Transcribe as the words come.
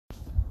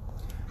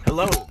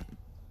Hello,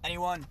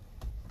 anyone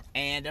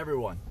and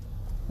everyone.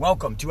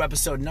 Welcome to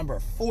episode number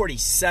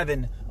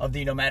 47 of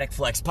the Nomadic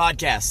Flex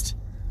podcast.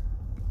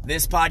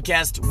 This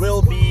podcast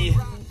will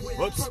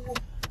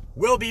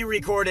be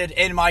recorded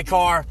in my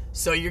car,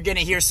 so you're going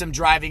to hear some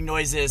driving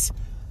noises.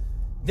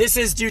 This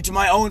is due to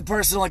my own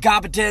personal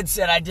incompetence,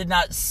 and I did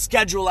not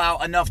schedule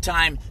out enough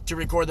time to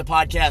record the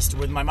podcast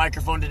with my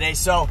microphone today,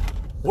 so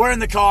we're in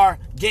the car,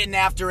 getting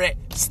after it,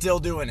 still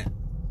doing it.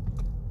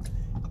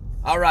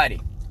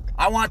 Alrighty,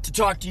 I want to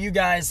talk to you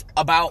guys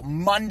about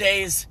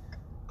Mondays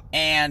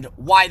and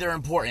why they're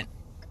important,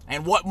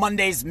 and what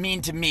Mondays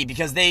mean to me,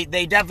 because they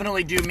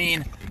definitely do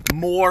mean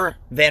more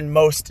than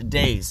most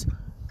days.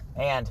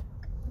 And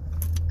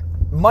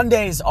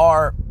Mondays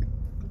are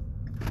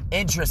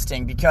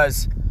interesting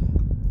because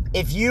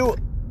if you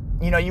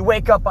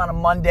wake up on a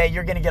Monday,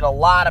 you're going to get a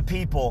lot of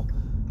people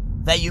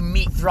that you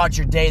meet throughout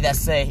your day that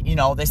say,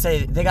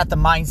 they got the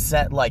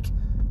mindset like,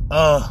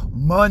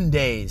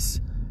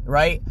 Mondays,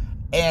 right?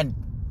 And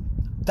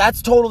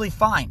that's totally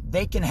fine.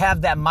 They can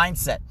have that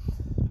mindset.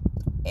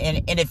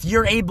 And if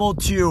you're able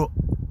to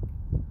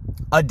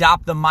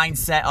adopt the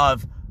mindset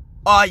of,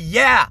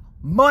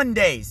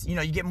 Mondays,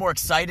 you get more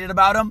excited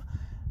about them,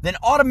 then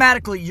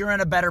automatically you're in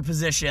a better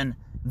position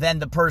than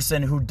the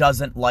person who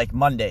doesn't like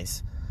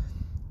Mondays.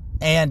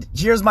 And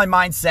here's my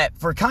mindset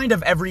for kind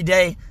of every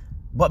day,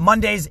 but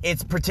Mondays,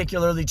 it's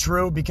particularly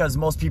true because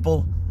most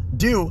people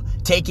do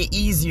take it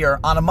easier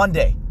on a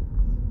Monday.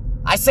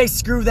 I say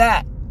screw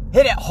that.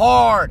 Hit it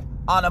hard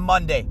on a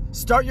Monday.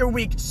 Start your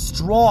week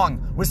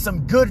strong with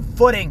some good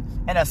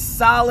footing and a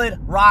solid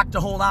rock to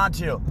hold on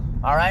to,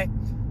 all right?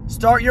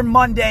 Start your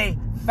Monday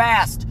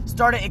fast.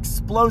 Start it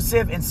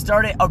explosive and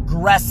start it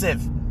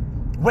aggressive.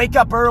 Wake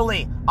up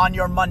early on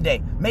your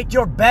Monday. Make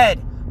your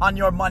bed on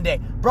your Monday.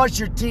 Brush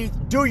your teeth,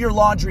 do your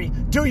laundry,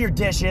 do your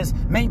dishes,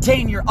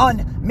 maintain your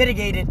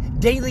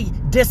unmitigated daily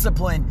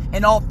discipline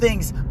in all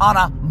things on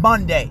a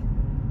Monday.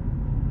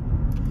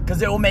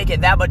 Because it will make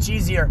it that much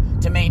easier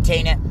to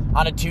maintain it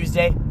on a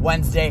Tuesday,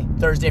 Wednesday,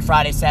 Thursday,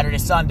 Friday, Saturday,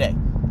 Sunday.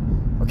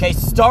 Okay,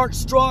 start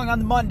strong on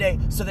the Monday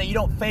so that you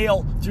don't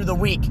fail through the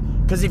week.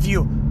 Because if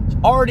you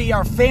already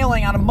are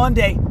failing on a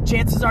Monday,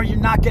 chances are you're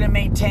not going to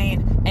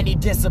maintain any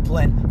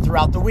discipline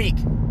throughout the week.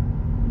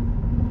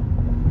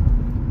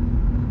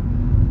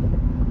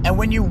 And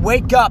when you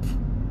wake up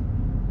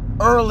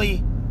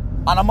early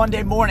on a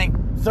Monday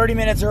morning, 30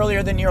 minutes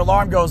earlier than your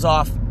alarm goes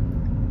off,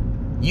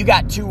 you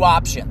got two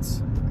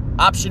options.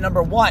 Option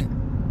number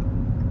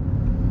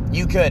one,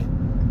 you could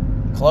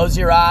close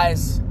your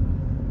eyes,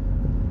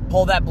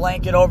 pull that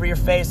blanket over your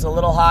face a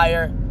little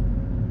higher,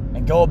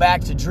 and go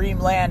back to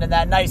dreamland in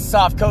that nice,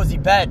 soft, cozy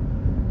bed.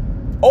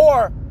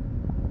 Or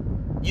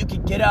you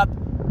could get up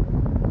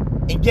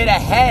and get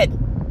ahead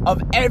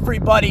of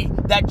everybody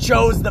that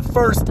chose the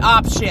first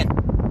option.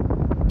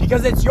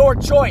 Because it's your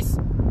choice.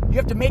 You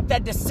have to make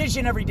that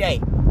decision every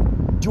day.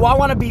 Do I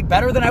want to be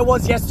better than I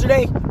was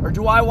yesterday? Or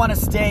do I want to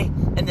stay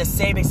in the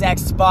same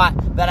exact spot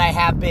that I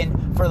have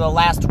been for the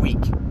last week?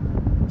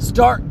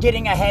 Start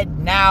getting ahead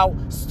now.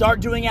 Start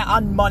doing it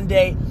on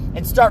Monday.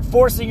 And start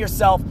forcing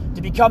yourself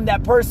to become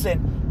that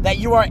person that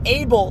you are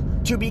able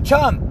to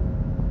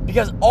become.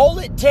 Because all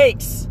it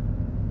takes,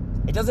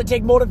 it doesn't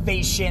take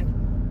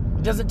motivation.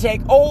 It doesn't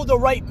take, the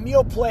right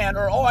meal plan,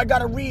 or I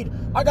gotta read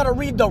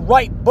the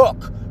right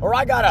book, or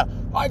I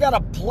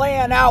gotta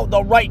plan out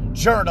the right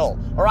journal,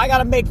 or I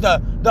gotta make the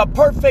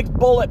perfect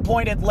bullet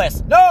pointed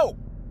list. No!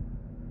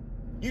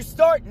 You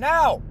start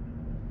now.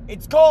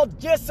 It's called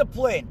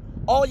discipline.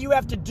 All you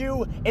have to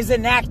do is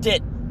enact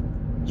it.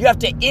 You have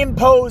to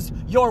impose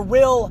your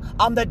will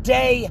on the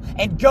day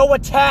and go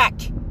attack.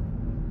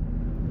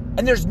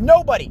 And there's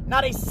nobody,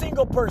 not a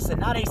single person,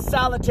 not a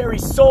solitary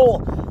soul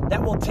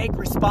that will take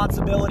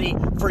responsibility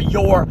for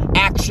your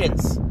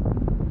actions.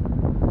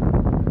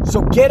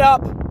 So get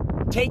up,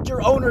 take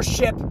your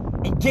ownership,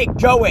 and get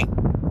going.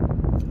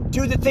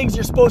 Do the things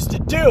you're supposed to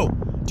do.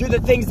 Do the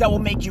things that will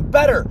make you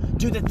better.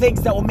 Do the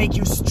things that will make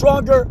you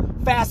stronger,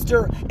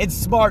 faster, and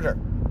smarter.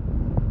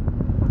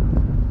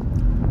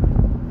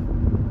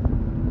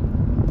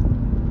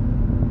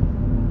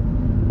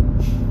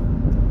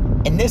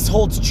 And this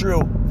holds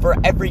true for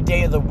every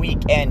day of the week.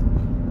 And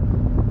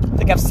I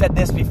think I've said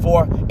this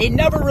before. It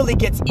never really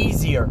gets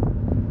easier,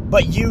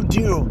 but you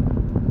do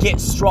get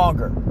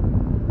stronger.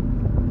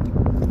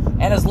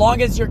 And as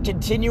long as you're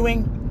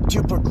continuing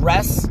to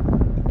progress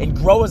and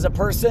grow as a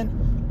person,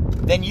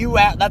 then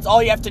that's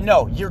all you have to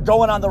know. You're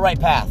going on the right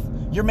path.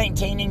 You're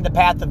maintaining the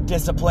path of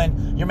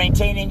discipline. You're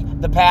maintaining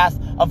the path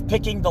of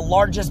picking the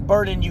largest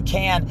burden you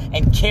can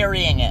and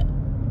carrying it.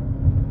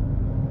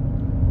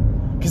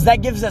 Because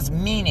that gives us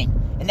meaning,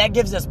 and that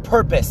gives us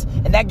purpose,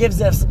 and that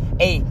gives us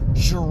a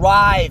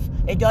drive.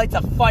 It lights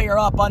a fire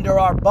up under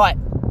our butt.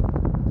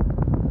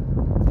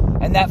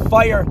 And that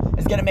fire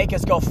is going to make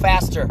us go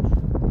faster.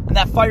 And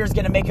that fire is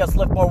going to make us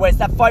lift more weights.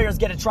 That fire is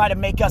going to try to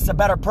make us a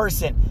better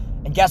person.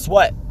 And guess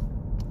what?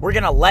 We're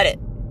going to let it.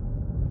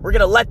 We're going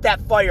to let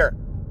that fire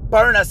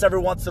burn us every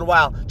once in a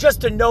while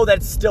just to know that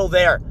it's still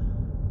there.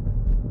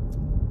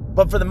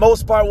 But for the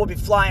most part, we'll be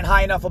flying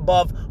high enough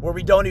above where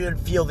we don't even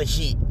feel the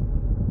heat.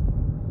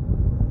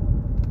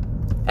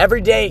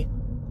 Every day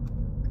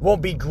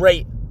won't be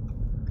great,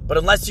 but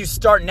unless you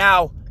start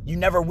now, you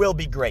never will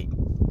be great.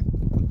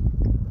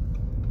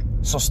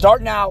 So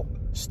start now,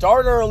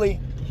 start early,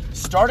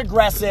 start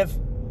aggressive,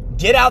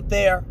 get out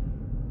there,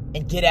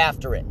 and get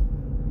after it.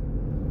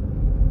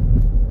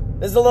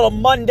 This is a little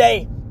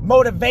Monday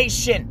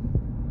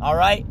motivation, all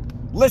right?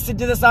 Listen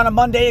to this on a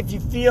Monday if you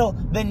feel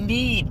the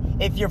need,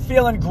 if you're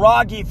feeling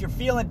groggy, if you're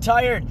feeling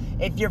tired,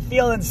 if you're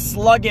feeling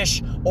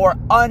sluggish or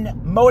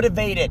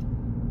unmotivated.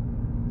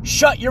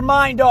 Shut your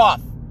mind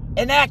off,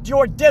 enact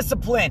your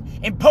discipline,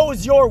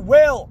 impose your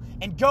will,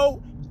 and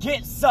go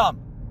get some.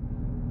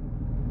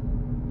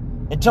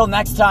 Until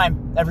next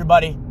time,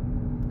 everybody,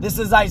 this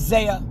is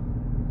Isaiah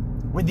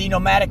with the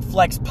Nomadic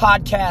Flex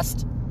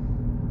podcast,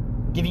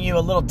 giving you a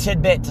little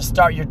tidbit to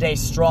start your day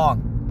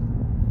strong.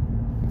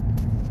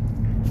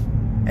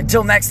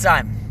 Until next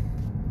time,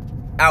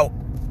 out.